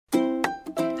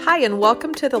Hi, and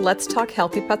welcome to the Let's Talk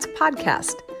Healthy Pets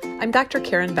podcast. I'm Dr.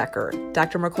 Karen Becker,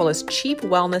 Dr. Mercola's Chief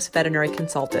Wellness Veterinary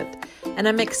Consultant, and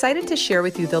I'm excited to share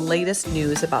with you the latest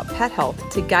news about pet health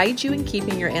to guide you in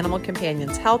keeping your animal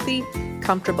companions healthy,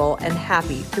 comfortable, and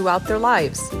happy throughout their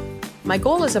lives. My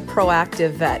goal as a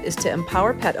proactive vet is to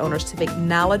empower pet owners to make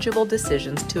knowledgeable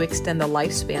decisions to extend the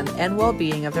lifespan and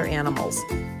well-being of their animals.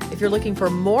 If you're looking for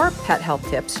more pet health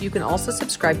tips, you can also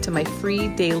subscribe to my free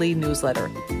daily newsletter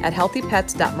at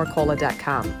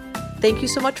healthypets.mercola.com. Thank you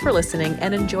so much for listening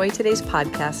and enjoy today's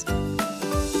podcast.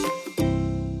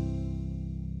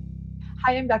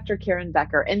 Hi, I'm Dr. Karen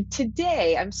Becker, and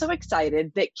today I'm so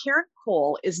excited that Karen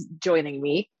Cole is joining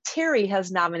me. Terry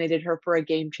has nominated her for a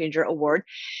Game Changer Award,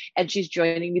 and she's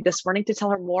joining me this morning to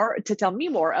tell me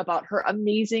more about her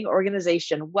amazing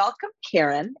organization. Welcome,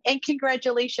 Karen, and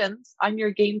congratulations on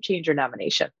your Game Changer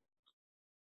nomination.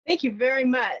 Thank you very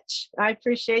much. I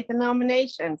appreciate the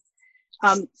nomination.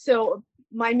 So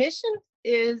my mission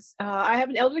is I have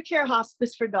an elder care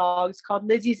hospice for dogs called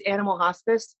Lizzie's Animal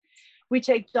Hospice. We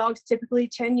take dogs typically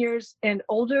 10 years and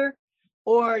older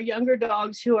or younger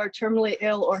dogs who are terminally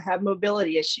ill or have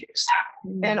mobility issues.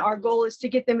 And our goal is to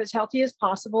get them as healthy as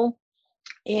possible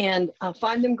and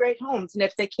find them great homes. And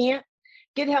if they can't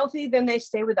get healthy, then they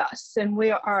stay with us. And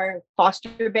we are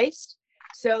foster based.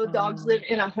 So dogs live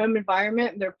in a home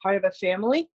environment. They're part of a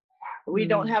family. We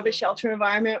don't have a shelter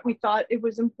environment. We thought it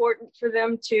was important for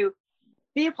them to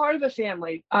be a part of a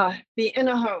family, be in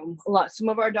a home a lot. Some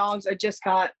of our dogs, I just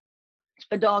got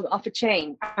a dog off a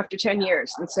chain after 10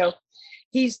 years. And so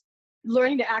he's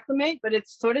learning to acclimate, but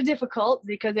it's sort of difficult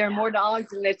because there are more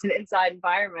dogs and it's an inside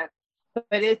environment,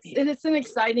 but it's an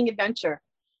exciting adventure.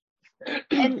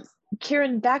 And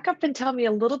Karen, back up and tell me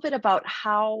a little bit about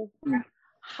how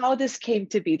this came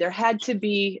to be. There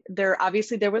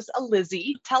was a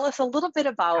Lizzie. Tell us a little bit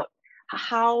about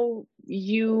how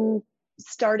you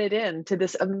started into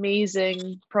this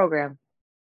amazing program.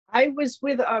 I was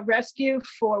with a rescue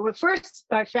first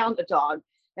I found a dog,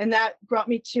 and that brought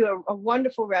me to a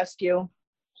wonderful rescue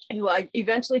who I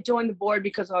eventually joined the board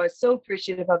because I was so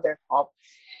appreciative of their help.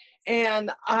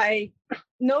 And I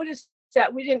noticed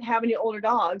that we didn't have any older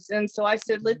dogs. And so I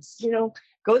said, let's, go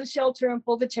to the shelter and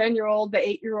pull the 10-year-old, the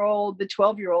 8-year-old, the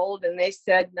 12-year-old. And they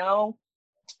said, no,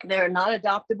 they're not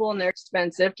adoptable and they're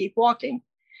expensive. Keep walking.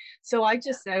 So I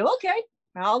just said, okay,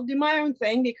 I'll do my own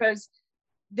thing because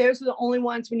those are the only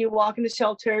ones when you walk in the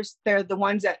shelters, they're the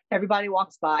ones that everybody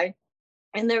walks by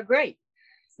and they're great.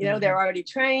 They're already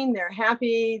trained, they're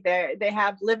happy, they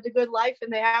have lived a good life and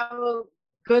they have a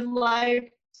good life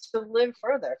to live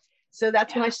further. So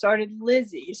that's when I started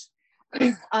Lizzie's.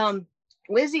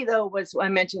 Lizzie, though, was, I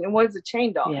mentioned, it was a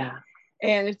chain dog. Yeah.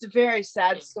 And it's a very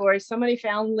sad story. Somebody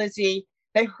found Lizzie.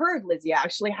 They heard Lizzie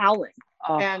actually howling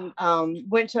and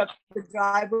went up the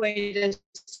driveway to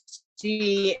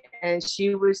see, and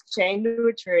she was chained to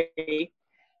a tree.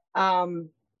 A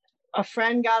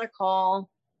friend got a call.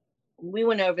 We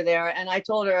went over there and I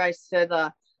told her, I said,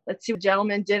 let's see, the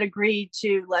gentleman did agree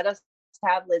to let us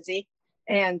have Lizzie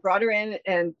and brought her in,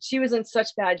 and she was in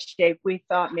such bad shape. We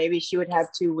thought maybe she would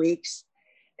have 2 weeks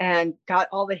and got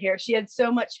all the hair. She had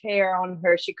so much hair on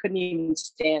her, she couldn't even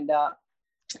stand up,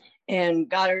 and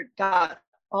got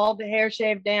all the hair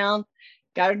shaved down,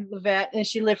 got her to the vet, and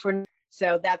she lived for.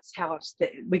 So that's how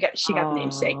she got the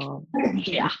namesake.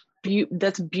 Yeah.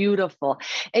 That's beautiful.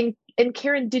 And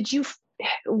Karen, did you,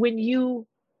 when you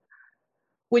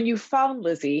found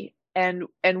Lizzie and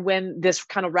when this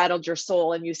kind of rattled your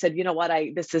soul and you said, you know what,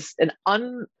 this is an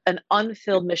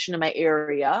unfilled mission in my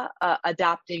area,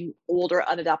 adopting older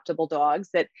unadoptable dogs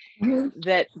that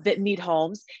need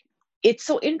homes. It's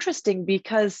so interesting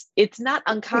because it's not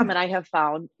uncommon, I have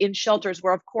found, in shelters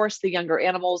where, of course, the younger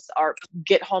animals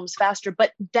get homes faster,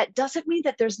 but that doesn't mean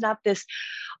that there's not this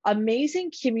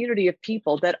amazing community of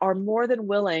people that are more than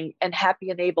willing and happy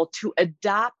and able to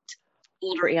adopt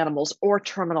older animals or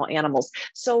terminal animals.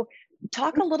 So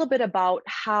talk a little bit about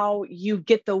how you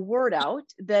get the word out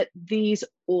that these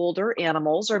older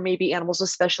animals or maybe animals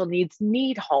with special needs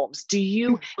need homes.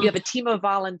 You have a team of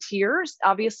volunteers,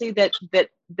 obviously, that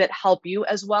help you,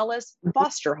 as well as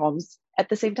foster homes at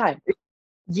the same time?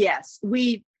 Yes,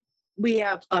 we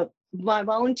have my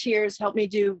volunteers help me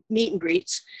do meet and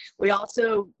greets. We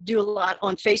also do a lot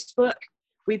on Facebook.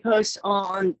 We post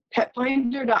on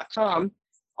petfinder.com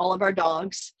all of our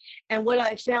dogs. And what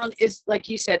I found is, like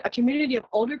you said, a community of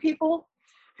older people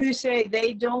who say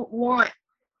they don't want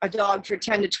a dog for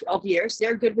 10 to 12 years.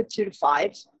 They're good with 2 to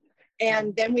 5.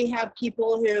 And then we have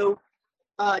people who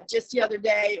just the other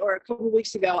day or a couple of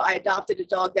weeks ago, I adopted a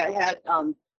dog that had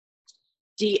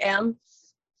DM,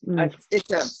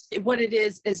 What it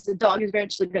is the dog is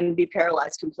eventually going to be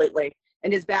paralyzed completely,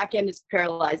 and his back end is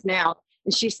paralyzed now.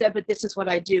 And she said, but this is what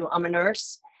I do. I'm a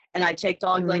nurse, and I take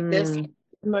dogs like this, give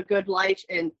them a good life.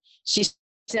 And she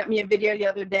sent me a video the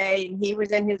other day, and he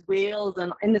was in his wheels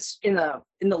and in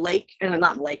the lake, and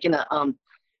not lake, in a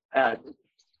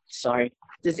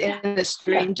just in the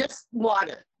stream, just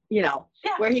water,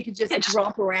 where he could just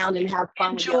romp around and have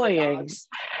fun enjoying. With the other dogs.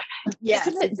 Yes,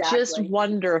 isn't it exactly. just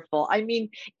wonderful? I mean,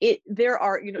 there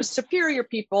are, superior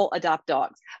people adopt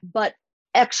dogs, but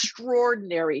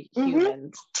extraordinary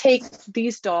humans take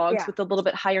these dogs with a little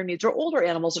bit higher needs, or older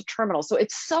animals, or terminal. So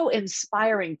it's so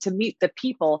inspiring to meet the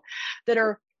people that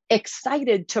are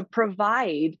excited to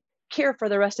provide care for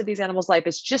the rest of these animals' life.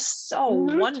 It's just so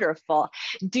wonderful.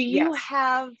 Do you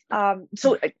have,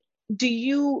 do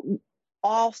you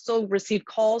also receive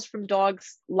calls from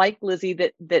dogs like Lizzie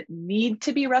that need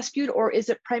to be rescued, or is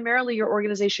it primarily your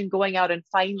organization going out and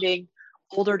finding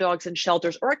older dogs in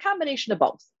shelters, or a combination of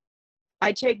both?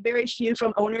 I take very few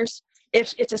from owners.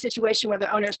 If it's a situation where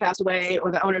the owner's passed away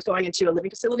or the owner's going into a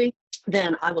living facility,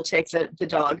 then I will take the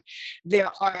dog.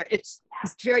 It's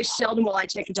very seldom will I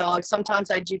take a dog.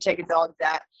 Sometimes I do take a dog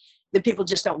that the people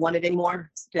just don't want it anymore,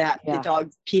 that the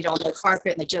dog peed on the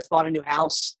carpet and they just bought a new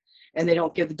house and they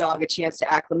don't give the dog a chance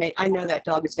to acclimate. I know that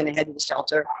dog is going to head to the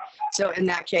shelter. So in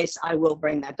that case, I will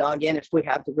bring that dog in if we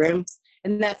have the room.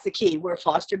 And that's the key. We're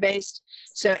foster based.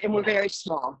 So, and we're very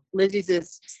small. Lizzie's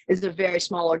is a very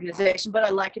small organization, but I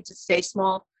like it to stay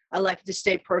small. I like it to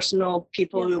stay personal.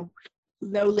 People who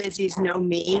know Lizzie's know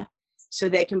me, so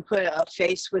they can put a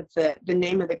face with the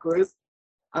name of the group.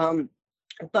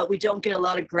 But we don't get a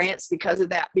lot of grants because of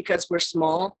that, because we're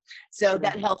small. So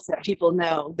that helps that people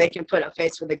know they can put a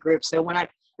face with the group. So when I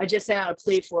just sent out a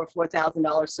plea for a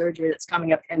 $4,000 surgery that's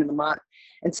coming up at the end of the month.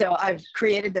 And so I've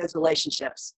created those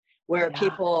relationships where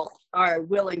people are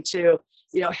willing to,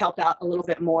 help out a little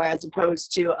bit more, as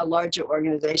opposed to a larger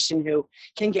organization who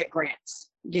can get grants.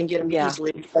 You can get them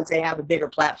easily because they have a bigger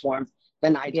platform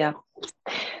than I do.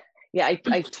 Yeah,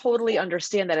 I totally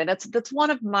understand that. And that's one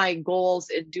of my goals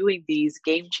in doing these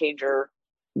game changer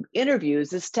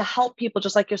interviews, is to help people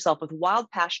just like yourself with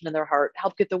wild passion in their heart,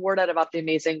 help get the word out about the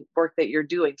amazing work that you're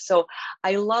doing. So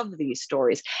I love these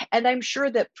stories. And I'm sure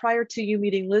that prior to you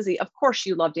meeting Lizzie, of course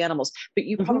you loved animals, but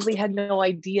you probably had no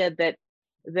idea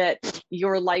that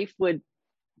your life would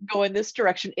go in this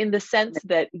direction, in the sense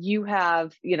that you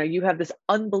have this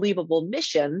unbelievable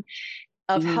mission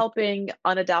of helping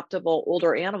unadoptable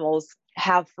older animals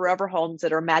have forever homes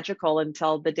that are magical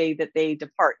until the day that they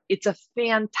depart. It's a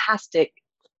fantastic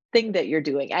thing that you're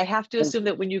doing. I have to assume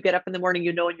that when you get up in the morning,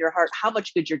 in your heart how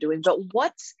much good you're doing. But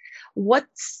what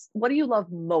do you love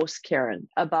most, Karen,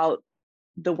 about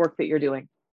the work that you're doing?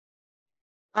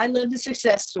 I love the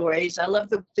success stories. I love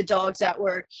the dogs that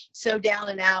were so down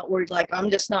and out. We're like, I'm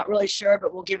just not really sure,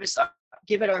 but we'll give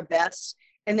it our best,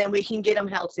 and then we can get them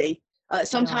healthy.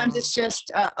 Sometimes it's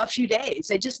just a few days.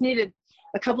 They just needed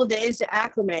a couple of days to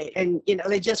acclimate, and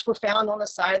they just were found on the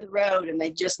side of the road, and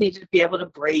they just needed to be able to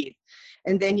breathe.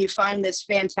 And then you find this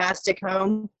fantastic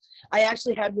home. I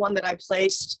actually had one that I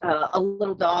placed, a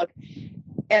little dog,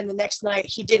 and the next night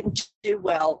he didn't do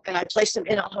well, and I placed him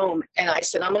in a home, and I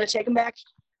said, I'm going to take him back.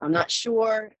 I'm not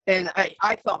sure. And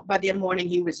I thought by the end of the morning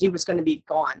he was going to be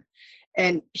gone.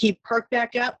 And he perked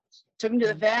back up, took him to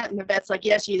the vet, and the vet's like,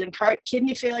 yes, he's in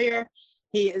kidney failure.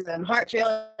 He is in heart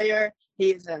failure.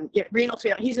 He's in renal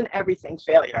failure. He's in everything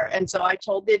failure. And so I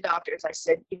told the doctors, I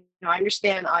said, I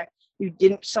understand you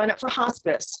didn't sign up for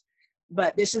hospice,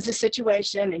 but this is a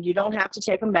situation and you don't have to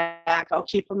take him back. I'll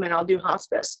keep him and I'll do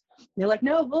hospice. And they're like,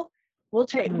 no, we'll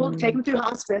take him through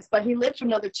hospice, but he lived for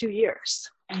another 2 years.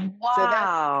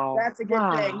 Wow. So that's a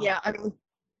good thing. Yeah. I mean,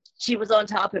 she was on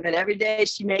top of it every day.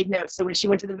 She made notes. So when she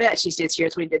went to the vet, she said,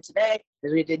 here's what we did today,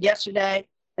 here's what we did yesterday.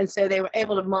 And so they were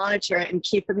able to monitor it and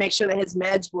make sure that his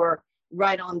meds were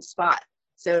right on the spot.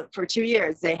 So for 2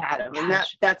 years they had him, and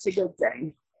that's a good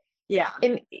thing. Yeah.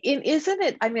 And isn't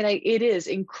it, I mean, it is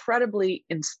incredibly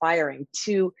inspiring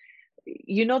to,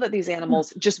 that these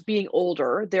animals, just being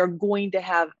older, they're going to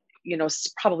have,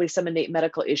 probably some innate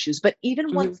medical issues, but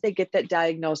even once they get that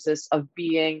diagnosis of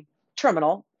being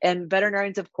terminal, and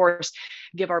veterinarians, of course,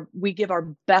 we give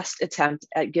our best attempt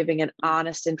at giving an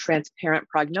honest and transparent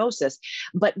prognosis,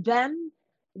 but then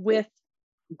with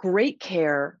great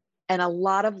care and a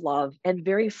lot of love and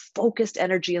very focused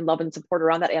energy and love and support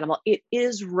around that animal, it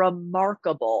is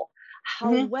remarkable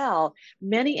how well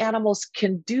many animals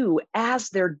can do as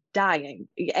they're dying.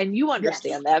 And you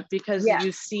understand that because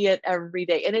you see it every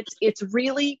day. And it's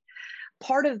really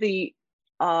part of the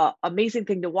amazing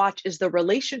thing to watch is the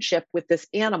relationship with this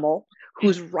animal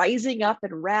who's rising up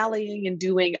and rallying and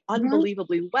doing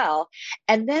unbelievably well.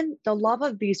 And then the love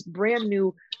of these brand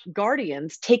new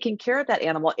guardians taking care of that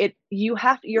animal.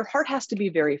 Your heart has to be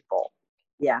very full.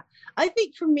 Yeah. I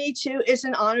think for me too, it's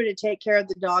an honor to take care of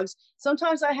the dogs.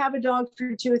 Sometimes I have a dog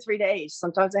for 2 or 3 days.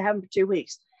 Sometimes I have them for 2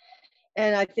 weeks.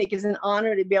 And I think it's an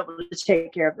honor to be able to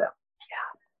take care of them.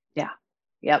 Yeah.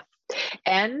 Yep.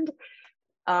 And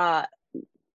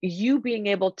you being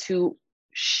able to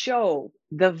show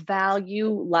the value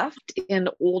left in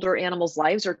older animals'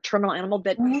 lives or terminal animal,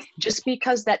 that just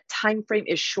because that time frame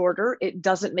is shorter, it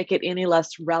doesn't make it any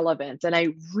less relevant. And I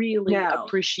really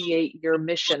appreciate your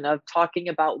mission of talking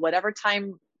about whatever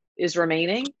time is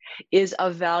remaining is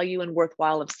of value and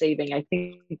worthwhile of saving. I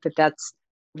think that that's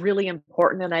really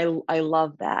important, and I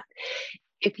love that.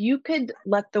 If you could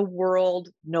let the world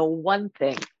know one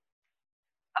thing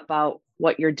about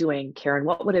what you're doing, Karen,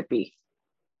 what would it be?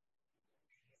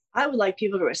 I would like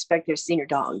people to respect their senior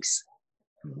dogs.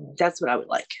 That's what I would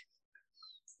like.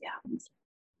 Yeah.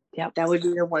 Yeah. That would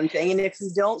be the one thing. And if you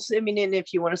don't, I mean, and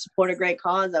if you want to support a great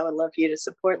cause, I would love for you to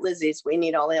support Lizzie's. We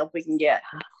need all the help we can get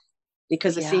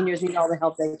because the seniors need all the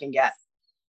help they can get.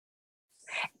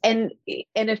 And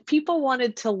if people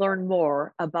wanted to learn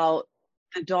more about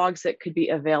the dogs that could be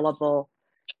available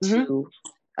to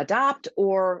adopt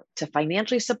or to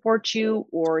financially support you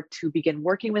or to begin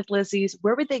working with Lizzie's,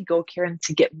 where would they go, Karen,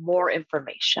 to get more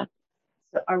information?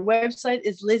 So our website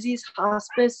is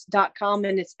lizzieshospice.com,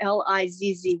 and it's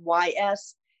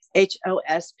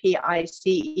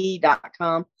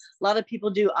LIZZYSHOSPICE.com. A lot of people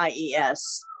do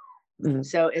IES.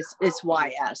 So it's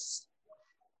YS.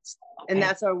 Okay. And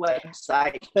that's our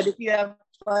website. But if you have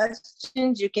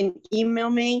questions, you can email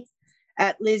me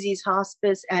at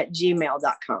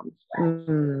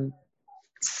lizzieshospice@gmail.com.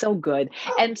 So good.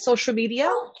 And social media?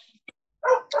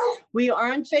 We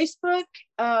are on Facebook.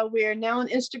 We are now on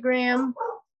Instagram.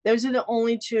 Those are the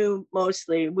only two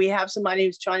mostly. We have somebody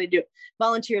who's trying to do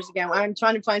volunteers again. I'm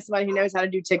trying to find somebody who knows how to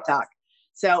do TikTok.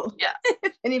 So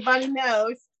if anybody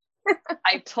knows.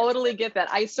 I totally get that.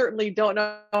 I certainly don't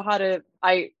know how to,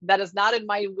 that is not in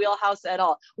my wheelhouse at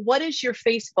all. What is your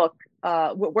Facebook?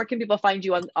 Where can people find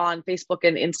you on Facebook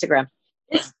and Instagram?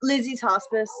 It's Lizzie's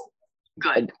Hospice.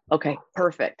 Good. Okay,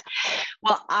 perfect.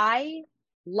 Well, I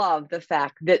love the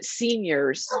fact that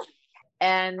seniors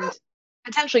and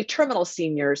potentially terminal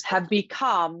seniors have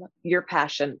become your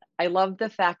passion. I love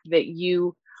the fact that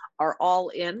you are all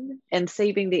in and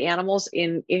saving the animals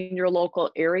in your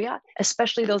local area,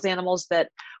 especially those animals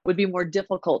that would be more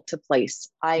difficult to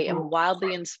place. I am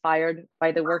wildly inspired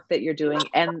by the work that you're doing.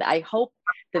 And I hope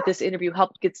that this interview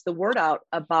gets the word out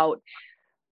about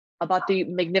the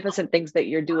magnificent things that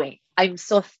you're doing. I'm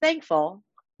so thankful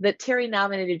that Terry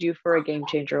nominated you for a Game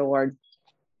Changer Award.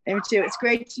 Me too. It's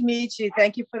great to meet you.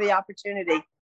 Thank you for the opportunity.